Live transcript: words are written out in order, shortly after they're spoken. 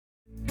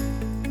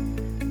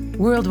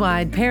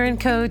Worldwide parent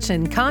coach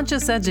and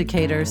conscious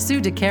educator Sue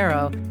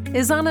DeCaro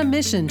is on a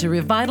mission to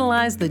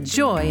revitalize the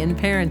joy in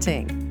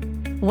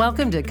parenting.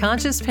 Welcome to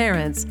Conscious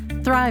Parents,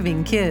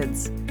 Thriving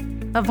Kids,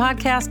 a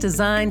podcast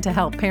designed to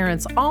help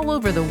parents all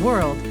over the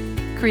world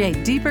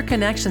create deeper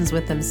connections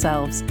with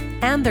themselves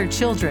and their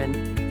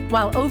children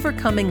while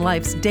overcoming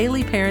life's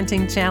daily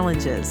parenting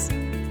challenges.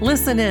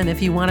 Listen in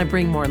if you want to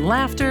bring more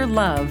laughter,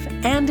 love,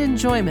 and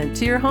enjoyment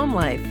to your home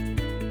life.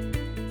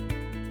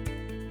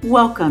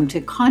 Welcome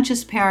to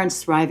Conscious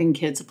Parents, Thriving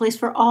Kids, a place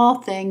for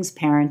all things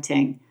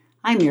parenting.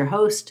 I'm your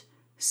host,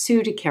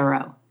 Sue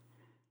DeCaro.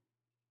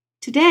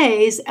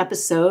 Today's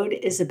episode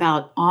is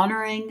about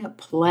honoring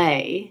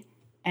play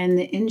and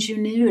the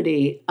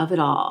ingenuity of it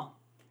all.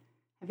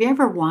 Have you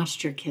ever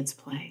watched your kids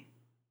play?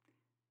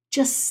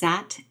 Just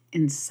sat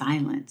in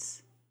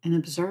silence and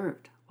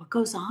observed what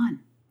goes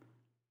on?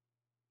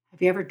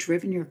 Have you ever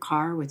driven your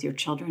car with your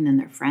children and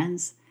their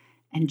friends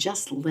and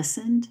just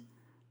listened,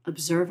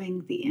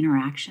 observing the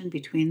interaction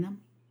between them?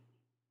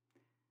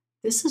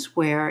 This is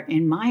where,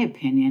 in my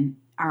opinion,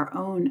 our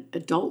own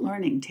adult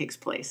learning takes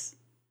place.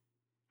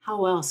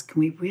 How else can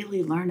we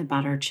really learn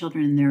about our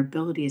children and their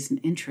abilities and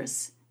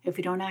interests if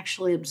we don't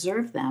actually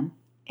observe them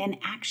in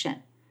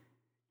action?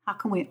 How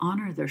can we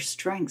honor their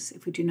strengths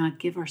if we do not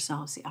give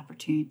ourselves the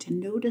opportunity to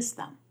notice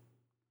them?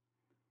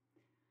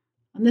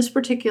 On this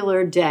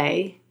particular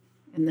day,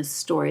 in this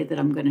story that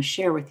I'm going to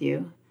share with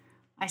you,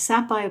 I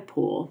sat by a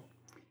pool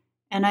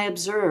and I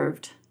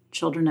observed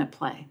children at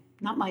play.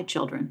 Not my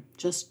children,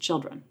 just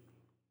children.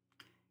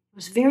 It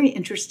was very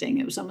interesting.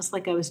 It was almost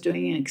like I was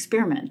doing an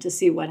experiment to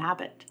see what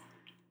happened.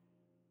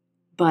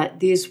 But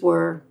these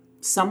were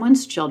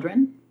someone's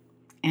children,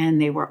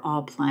 and they were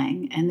all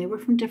playing, and they were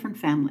from different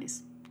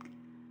families.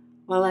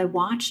 While I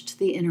watched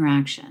the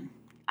interaction,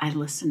 I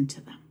listened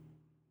to them.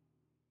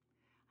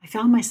 I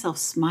found myself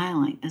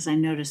smiling as I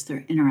noticed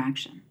their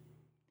interaction,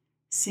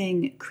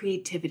 seeing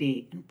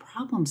creativity and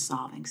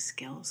problem-solving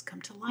skills come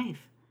to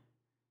life.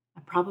 I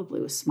probably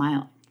was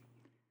smiling.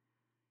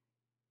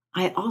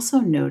 I also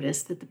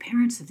noticed that the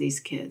parents of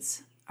these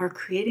kids are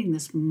creating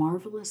this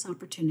marvelous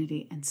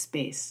opportunity and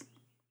space,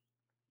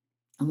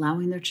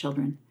 allowing their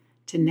children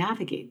to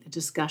navigate the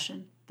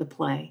discussion, the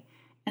play,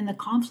 and the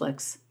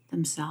conflicts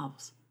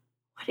themselves.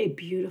 What a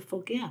beautiful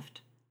gift.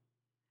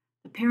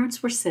 The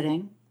parents were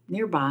sitting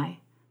nearby,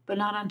 but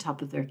not on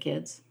top of their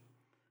kids.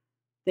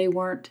 They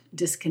weren't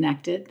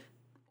disconnected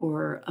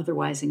or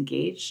otherwise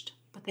engaged,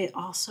 but they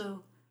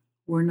also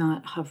were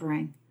not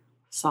hovering,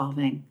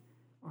 solving,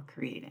 or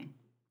creating.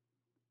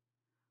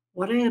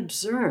 What I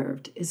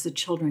observed is the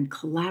children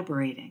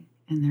collaborating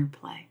in their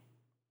play.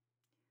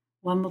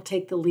 One will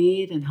take the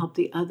lead and help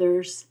the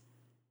others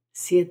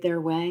see it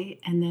their way,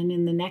 and then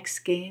in the next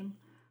game,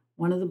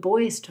 one of the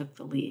boys took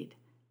the lead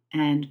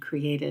and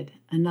created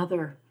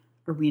another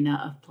arena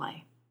of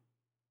play.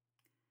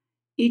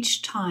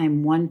 Each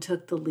time one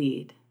took the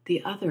lead,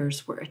 the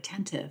others were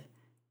attentive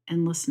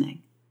and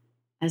listening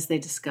as they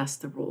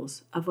discussed the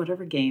rules of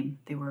whatever game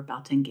they were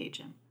about to engage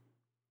in.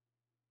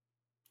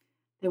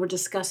 They were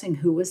discussing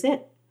who was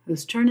it,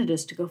 whose turn it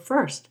is to go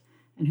first,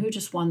 and who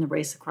just won the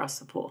race across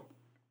the pool.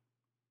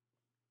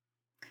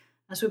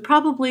 As we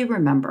probably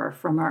remember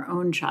from our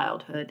own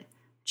childhood,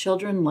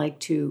 children like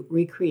to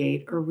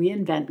recreate or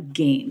reinvent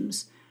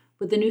games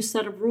with a new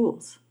set of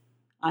rules.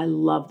 I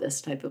love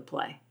this type of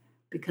play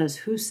because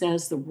who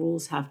says the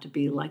rules have to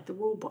be like the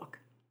rule book?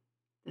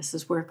 This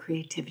is where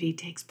creativity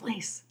takes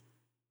place.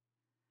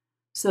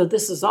 So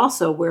this is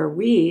also where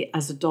we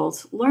as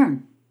adults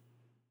learn.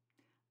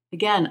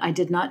 Again, I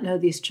did not know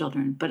these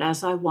children, but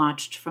as I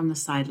watched from the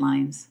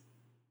sidelines,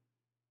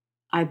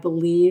 I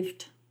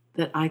believed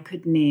that I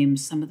could name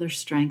some of their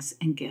strengths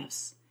and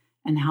gifts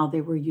and how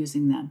they were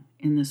using them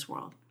in this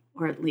world,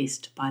 or at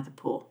least by the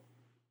pool.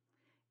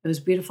 It was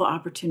a beautiful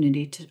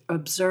opportunity to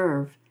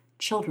observe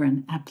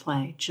children at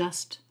play,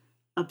 just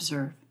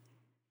observe.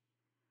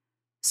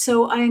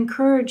 So I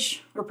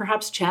encourage, or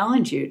perhaps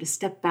challenge you to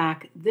step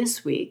back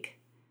this week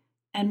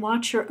and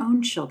watch your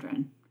own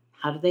children.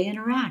 How do they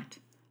interact?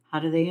 How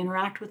do they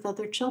interact with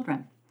other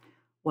children?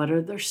 What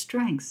are their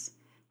strengths?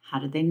 How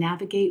do they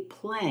navigate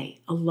play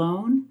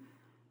alone,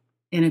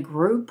 in a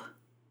group,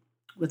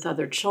 with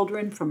other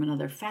children from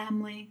another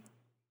family,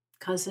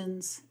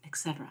 cousins,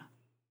 etc.?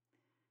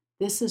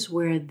 This is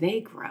where they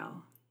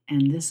grow,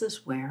 and this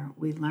is where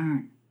we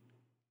learn.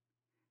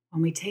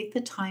 When we take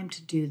the time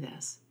to do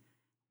this,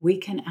 we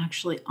can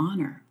actually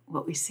honor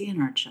what we see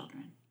in our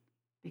children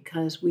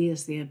because we,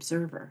 as the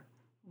observer,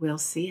 will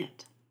see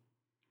it.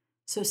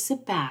 So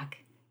sit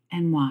back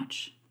and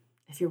watch.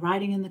 If you're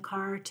riding in the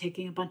car,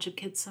 taking a bunch of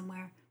kids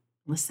somewhere,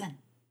 listen.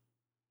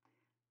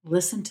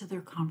 Listen to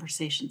their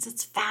conversations.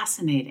 It's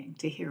fascinating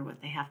to hear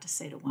what they have to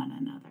say to one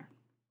another.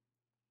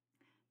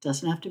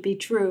 Doesn't have to be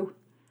true.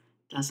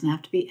 Doesn't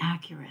have to be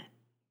accurate.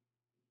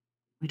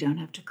 We don't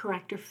have to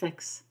correct or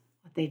fix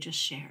what they just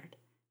shared.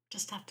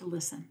 Just have to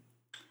listen.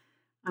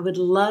 I would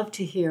love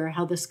to hear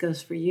how this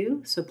goes for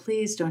you, so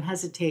please don't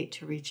hesitate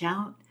to reach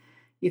out.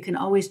 You can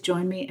always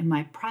join me in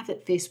my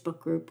private Facebook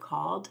group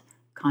called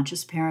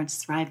Conscious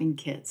Parents, Thriving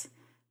Kids.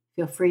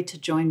 Feel free to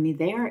join me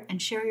there and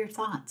share your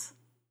thoughts.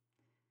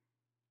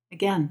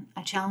 Again,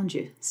 I challenge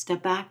you,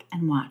 step back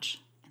and watch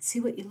and see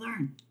what you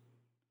learn.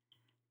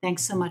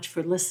 Thanks so much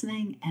for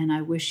listening, and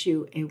I wish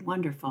you a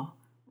wonderful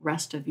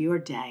rest of your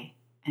day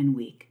and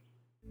week.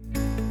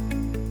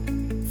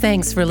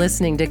 Thanks for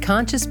listening to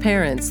Conscious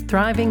Parents,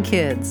 Thriving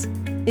Kids.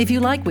 If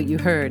you like what you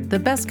heard, the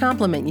best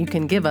compliment you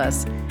can give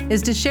us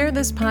is to share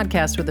this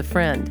podcast with a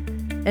friend.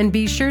 And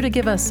be sure to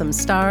give us some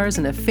stars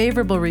and a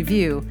favorable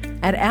review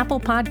at Apple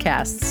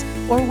Podcasts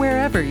or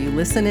wherever you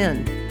listen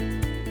in.